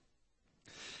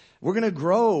 We're going to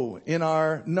grow in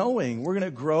our knowing. We're going to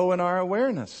grow in our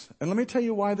awareness. And let me tell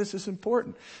you why this is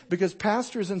important. Because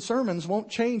pastors and sermons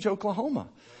won't change Oklahoma.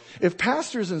 If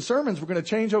pastors and sermons were going to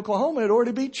change Oklahoma, it'd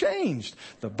already be changed.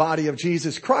 The body of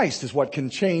Jesus Christ is what can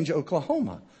change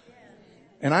Oklahoma.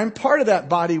 And I'm part of that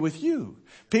body with you.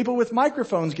 People with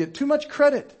microphones get too much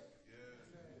credit.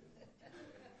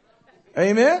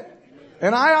 Amen?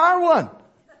 And I are one.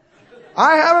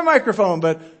 I have a microphone,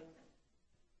 but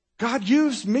God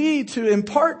used me to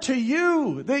impart to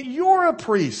you that you're a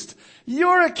priest.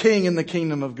 You're a king in the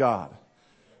kingdom of God.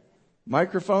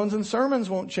 Microphones and sermons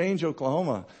won't change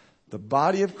Oklahoma. The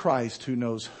body of Christ who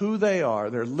knows who they are,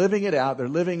 they're living it out, they're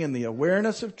living in the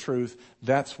awareness of truth,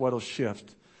 that's what'll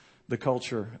shift the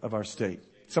culture of our state.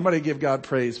 Somebody give God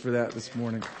praise for that this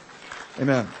morning.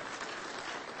 Amen.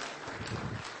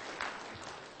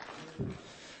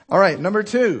 All right, number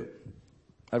 2.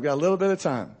 I've got a little bit of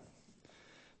time.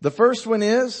 The first one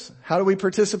is, how do we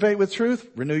participate with truth?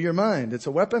 Renew your mind. It's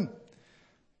a weapon.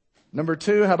 Number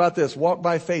 2, how about this? Walk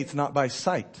by faith, not by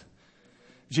sight.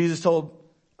 Jesus told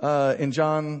in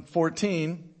John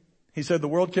 14, He said the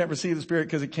world can't receive the Spirit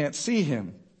because it can't see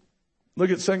Him. Look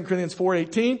at 2 Corinthians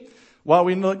 4:18. While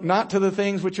we look not to the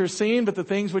things which are seen, but the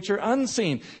things which are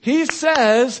unseen.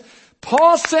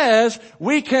 Paul says,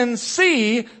 we can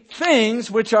see things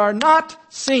which are not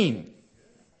seen.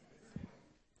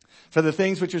 For the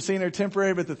things which are seen are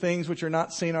temporary, but the things which are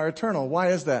not seen are eternal. Why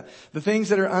is that? The things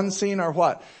that are unseen are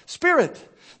what? Spirit.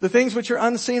 The things which are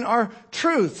unseen are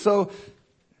truth. So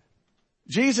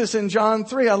Jesus in John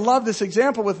 3, I love this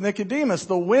example with Nicodemus.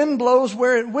 The wind blows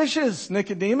where it wishes,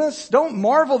 Nicodemus. Don't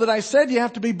marvel that I said you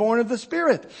have to be born of the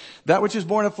Spirit. That which is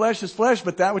born of flesh is flesh,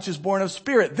 but that which is born of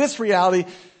Spirit. This reality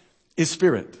is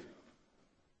Spirit.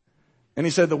 And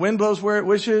He said, the wind blows where it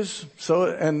wishes,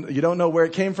 and you don't know where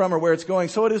it came from or where it's going.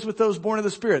 So it is with those born of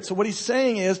the Spirit. So what He's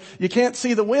saying is, you can't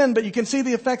see the wind, but you can see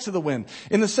the effects of the wind.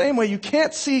 In the same way, you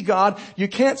can't see God, you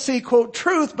can't see, quote,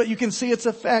 truth, but you can see its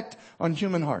effect on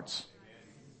human hearts.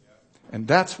 And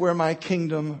that's where my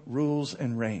kingdom rules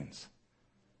and reigns,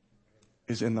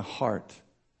 is in the heart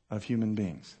of human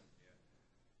beings.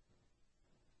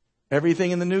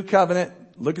 Everything in the new covenant,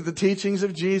 look at the teachings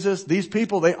of Jesus. These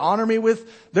people, they honor me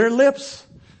with their lips,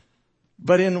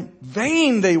 but in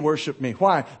vain they worship me.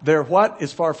 Why? Their what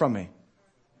is far from me?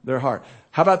 Their heart.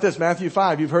 How about this? Matthew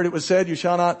 5. You've heard it was said, you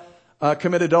shall not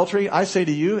commit adultery. I say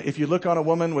to you, if you look on a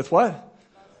woman with what?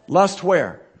 Lust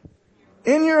where?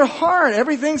 In your heart.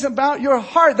 Everything's about your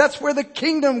heart. That's where the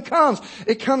kingdom comes.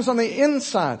 It comes on the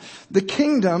inside. The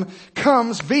kingdom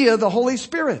comes via the Holy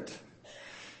Spirit.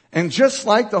 And just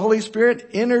like the Holy Spirit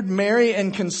entered Mary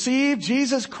and conceived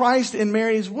Jesus Christ in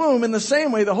Mary's womb, in the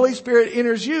same way the Holy Spirit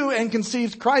enters you and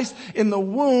conceives Christ in the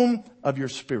womb of your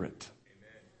spirit.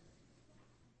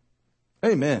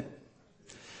 Amen.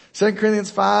 2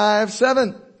 Corinthians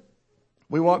 5:7.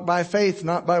 We walk by faith,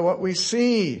 not by what we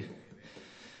see.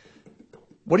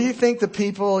 What do you think the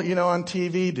people, on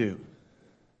TV do?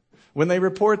 When they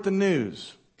report the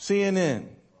news, CNN,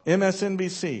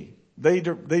 MSNBC, they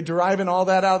deriving all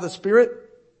that out of the Spirit?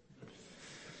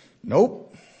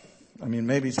 Nope. I mean,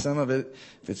 maybe some of it,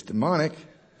 if it's demonic.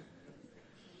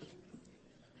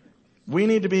 We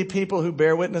need to be people who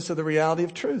bear witness of the reality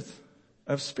of truth,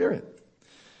 of Spirit.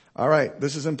 All right,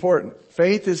 this is important.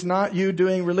 Faith is not you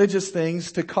doing religious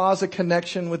things to cause a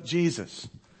connection with Jesus.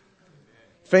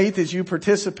 Faith is you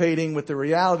participating with the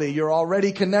reality. You're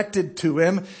already connected to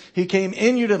Him. He came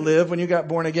in you to live when you got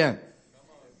born again.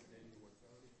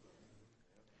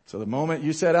 So the moment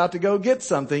you set out to go get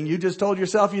something, you just told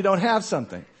yourself you don't have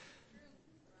something.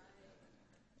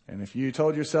 And if you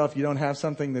told yourself you don't have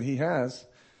something that He has,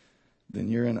 then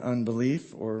you're in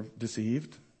unbelief or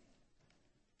deceived.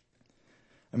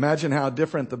 Imagine how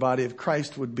different the body of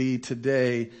Christ would be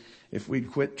today if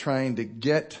we'd quit trying to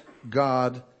get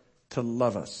God to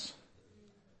love us.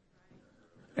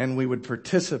 And we would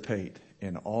participate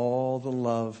in all the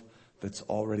love that's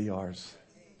already ours.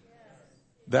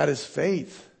 That is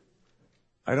faith.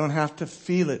 I don't have to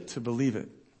feel it to believe it.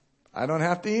 I don't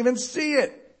have to even see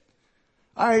it.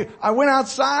 I went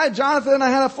outside, Jonathan, I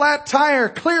had a flat tire.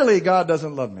 Clearly God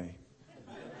doesn't love me.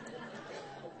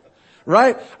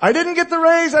 Right? I didn't get the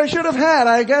raise I should have had.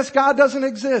 I guess God doesn't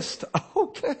exist.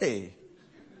 Okay.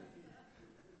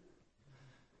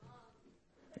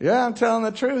 Yeah, I'm telling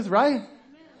the truth, right?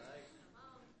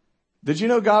 Did you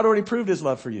know God already proved His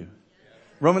love for you?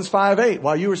 Romans 5:8.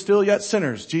 While you were still yet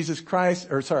sinners,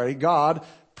 God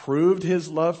proved His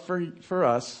love for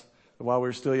us. While we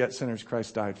were still yet sinners,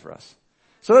 Christ died for us.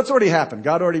 So that's already happened.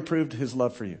 God already proved His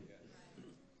love for you.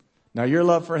 Now your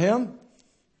love for Him,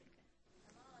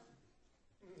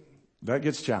 that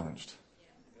gets challenged.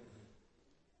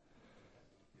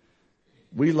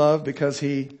 We love because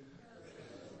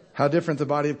how different the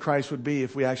body of Christ would be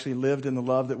if we actually lived in the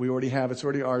love that we already have. It's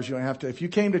already ours. You don't have to. If you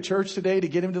came to church today to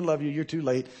get Him to love you, you're too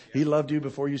late. He loved you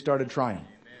before you started trying.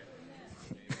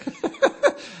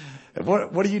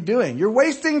 What are you doing? You're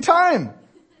wasting time.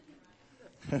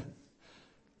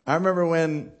 I remember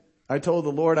when I told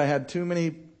the Lord I had too many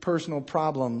personal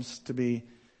problems to be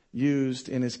used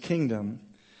in His kingdom.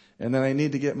 And then I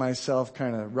need to get myself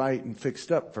kind of right and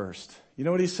fixed up first. You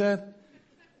know what He said?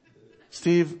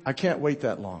 Steve, I can't wait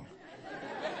that long.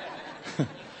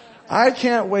 I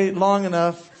can't wait long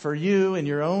enough for you in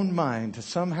your own mind to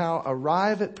somehow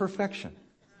arrive at perfection.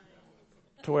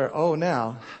 To where,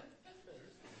 now,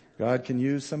 God can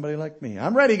use somebody like me.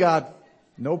 I'm ready, God.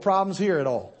 No problems here at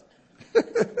all.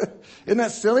 Isn't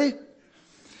that silly?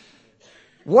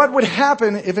 What would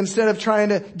happen if instead of trying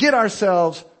to get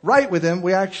ourselves right with Him,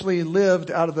 we actually lived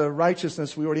out of the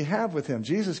righteousness we already have with Him?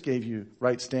 Jesus gave you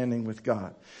right standing with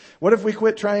God. What if we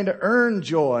quit trying to earn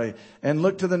joy and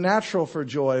look to the natural for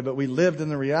joy, but we lived in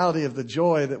the reality of the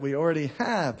joy that we already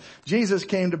have? Jesus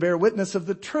came to bear witness of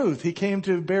the truth. He came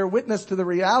to bear witness to the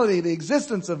reality, the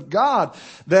existence of God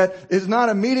that is not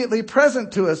immediately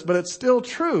present to us, but it's still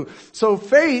true. So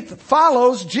faith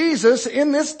follows Jesus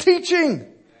in this teaching.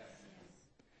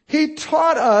 He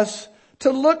taught us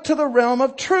to look to the realm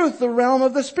of truth, the realm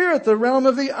of the Spirit, the realm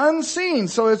of the unseen.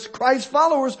 So as Christ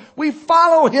followers, we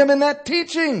follow Him in that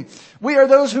teaching. We are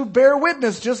those who bear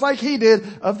witness, just like He did,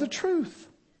 of the truth.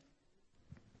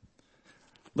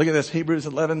 Look at this, Hebrews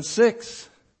 11:6.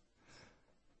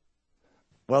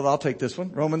 Well, I'll take this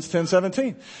one. Romans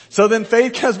 10:17. So then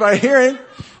faith comes by hearing,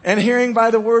 and hearing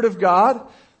by the word of God.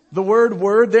 The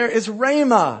word there is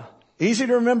rhema. Easy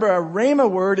to remember, a rhema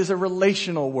word is a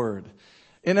relational word.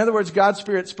 In other words, God's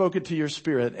Spirit spoke it to your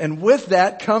spirit. And with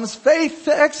that comes faith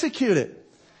to execute it.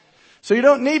 So you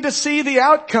don't need to see the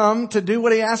outcome to do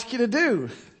what He asked you to do.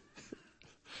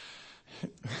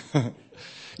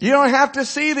 You don't have to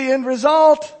see the end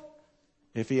result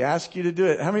if He asks you to do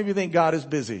it. How many of you think God is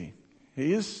busy?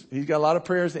 He's got a lot of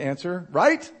prayers to answer,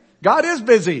 right? God is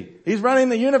busy. He's running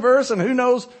the universe and who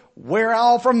knows where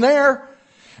all from there.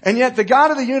 And yet the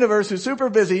God of the universe, who's super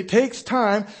busy, takes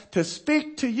time to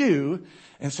speak to you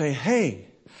and say, hey,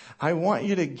 I want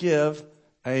you to give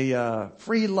a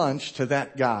free lunch to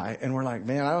that guy, and we're like,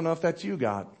 man, I don't know if that's you,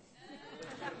 God.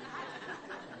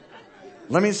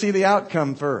 Let me see the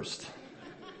outcome first.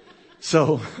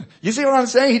 So, you see what I'm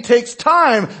saying? He takes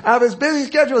time out of his busy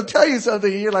schedule to tell you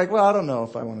something, and you're like, well, I don't know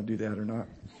if I want to do that or not.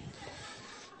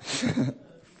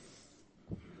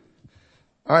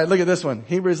 All right, look at this one.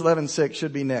 Hebrews 11:6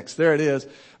 should be next. There it is.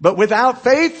 But without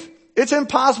faith, it's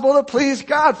impossible to please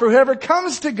God. For whoever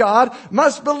comes to God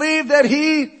must believe that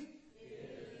He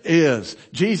is.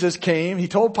 Jesus came. He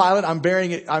told Pilate, I'm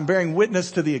bearing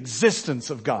witness to the existence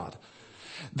of God.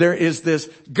 There is this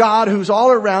God who's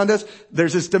all around us.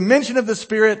 There's this dimension of the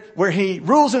Spirit where He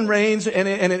rules and reigns,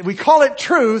 and we call it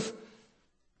truth.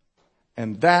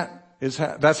 And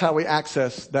that's how we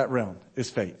access that realm, is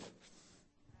faith.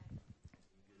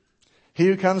 He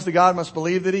who comes to God must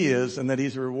believe that He is, and that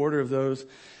He's a rewarder of those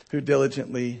who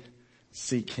diligently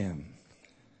seek Him.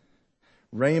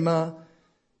 Rhema,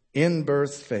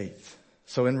 in-birth faith.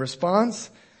 So in response,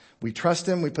 we trust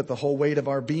Him. We put the whole weight of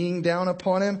our being down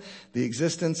upon Him. The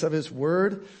existence of His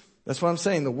Word. That's what I'm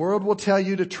saying. The world will tell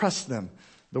you to trust them.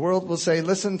 The world will say,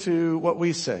 listen to what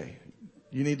we say.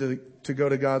 You need to go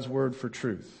to God's Word for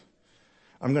truth.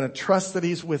 I'm going to trust that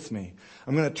He's with me.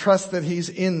 I'm going to trust that He's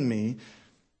in me.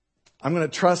 I'm going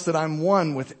to trust that I'm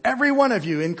one with every one of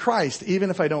you in Christ, even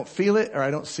if I don't feel it or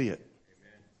I don't see it.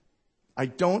 I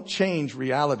don't change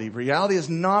reality. Reality is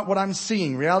not what I'm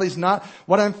seeing. Reality is not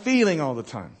what I'm feeling all the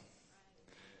time.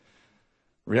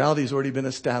 Reality has already been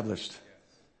established.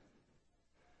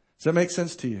 Does that make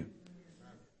sense to you?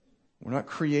 We're not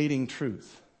creating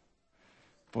truth.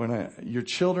 Your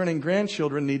children and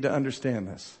grandchildren need to understand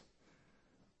this.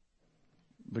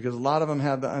 Because a lot of them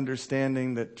have the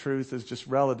understanding that truth is just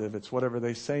relative. It's whatever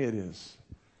they say it is.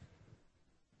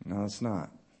 No, it's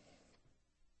not.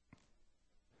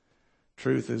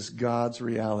 Truth is God's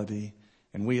reality,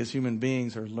 and we as human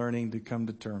beings are learning to come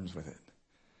to terms with it,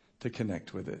 to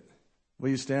connect with it. Will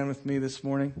you stand with me this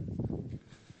morning?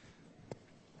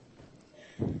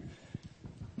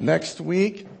 Next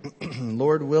week,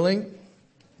 Lord willing,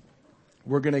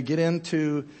 we're going to get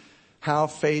into how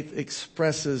faith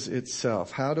expresses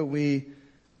itself. How do we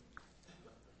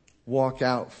walk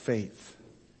out faith?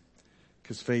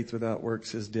 Because faith without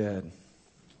works is dead.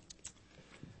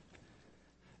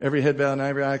 Every head bowed and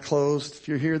every eye closed. If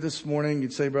you're here this morning,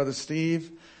 you'd say, Brother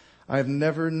Steve, I've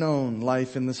never known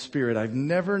life in the Spirit. I've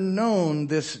never known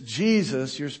this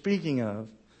Jesus you're speaking of,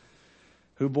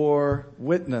 who bore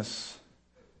witness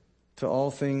to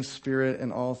all things Spirit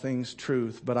and all things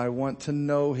truth. But I want to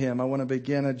know Him. I want to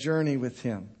begin a journey with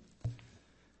Him.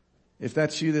 If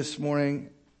that's you this morning,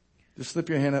 just slip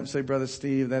your hand up and say, Brother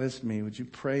Steve, that is me. Would you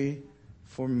pray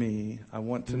for me? I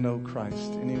want to know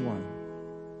Christ. Anyone?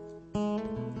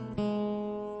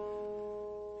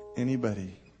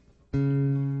 Anybody? I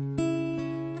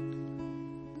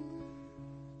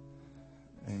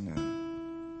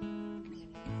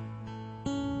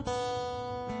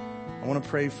want to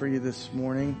pray for you this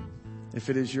morning. If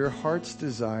it is your heart's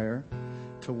desire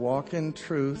to walk in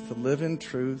truth, to live in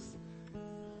truth,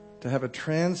 to have a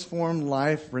transformed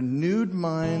life, renewed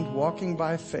mind, walking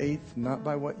by faith, not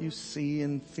by what you see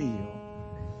and feel,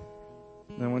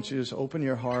 then I want you to just open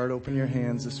your heart, open your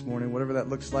hands this morning, whatever that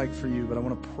looks like for you. But I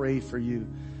want to pray for you.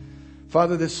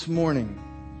 Father, this morning,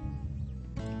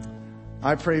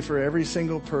 I pray for every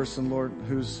single person, Lord,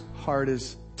 whose heart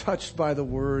is touched by the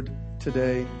Word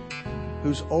today,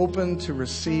 who's open to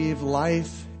receive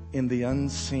life in the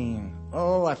unseen.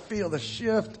 Oh, I feel the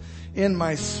shift in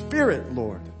my spirit,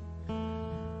 Lord,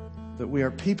 that we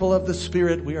are people of the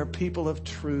Spirit, we are people of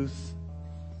truth,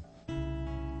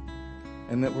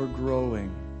 and that we're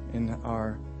growing in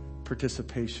our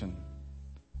participation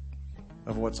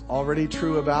of what's already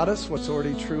true about us, what's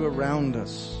already true around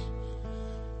us.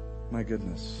 My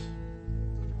goodness.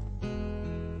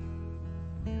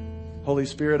 Holy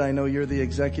Spirit, I know you're the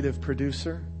executive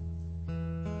producer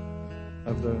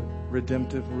of the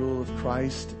redemptive rule of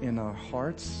Christ in our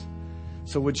hearts.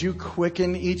 So would you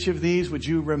quicken each of these? Would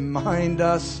you remind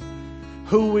us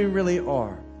who we really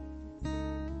are?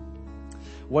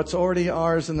 What's already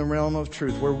ours in the realm of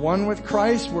truth. We're one with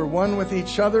Christ. We're one with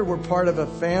each other. We're part of a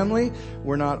family.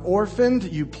 We're not orphaned.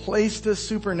 You placed us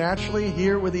supernaturally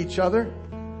here with each other.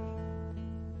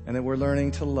 And that we're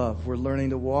learning to love. We're learning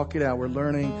to walk it out. We're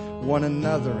learning one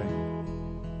another.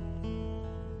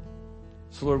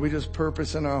 So Lord, we just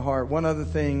purpose in our heart. One other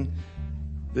thing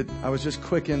that I was just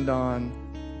quickened on.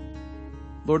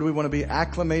 Lord, we want to be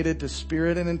acclimated to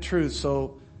Spirit and in truth.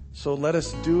 So let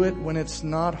us do it when it's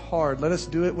not hard. Let us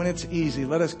do it when it's easy.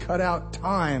 Let us cut out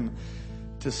time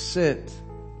to sit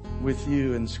with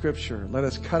you in Scripture. Let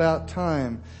us cut out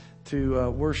time to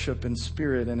worship in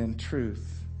spirit and in truth.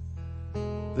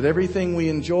 That everything we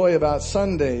enjoy about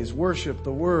Sundays, worship,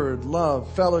 the Word, love,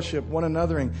 fellowship, one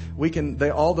anothering,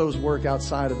 all those work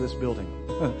outside of this building.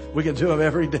 We can do them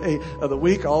every day of the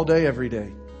week, all day, every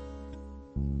day.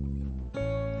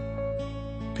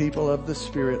 People of the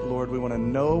Spirit, Lord, we want to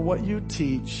know what you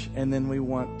teach, and then we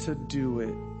want to do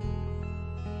it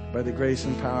by the grace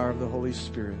and power of the Holy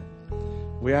Spirit.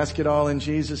 We ask it all in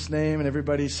Jesus' name, and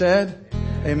everybody said,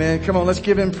 amen. Come on, let's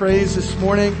give him praise this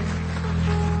morning.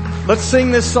 Let's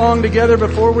sing this song together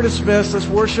before we're dismissed. Let's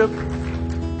worship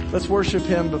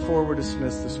him before we're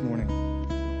dismissed this morning.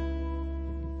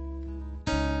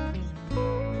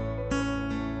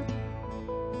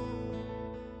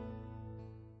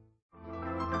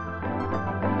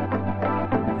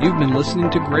 You've been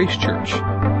listening to Grace Church,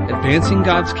 advancing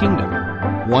God's kingdom,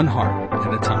 one heart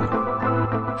at a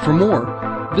time. For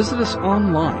more, visit us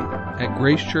online at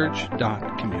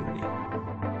gracechurch.community.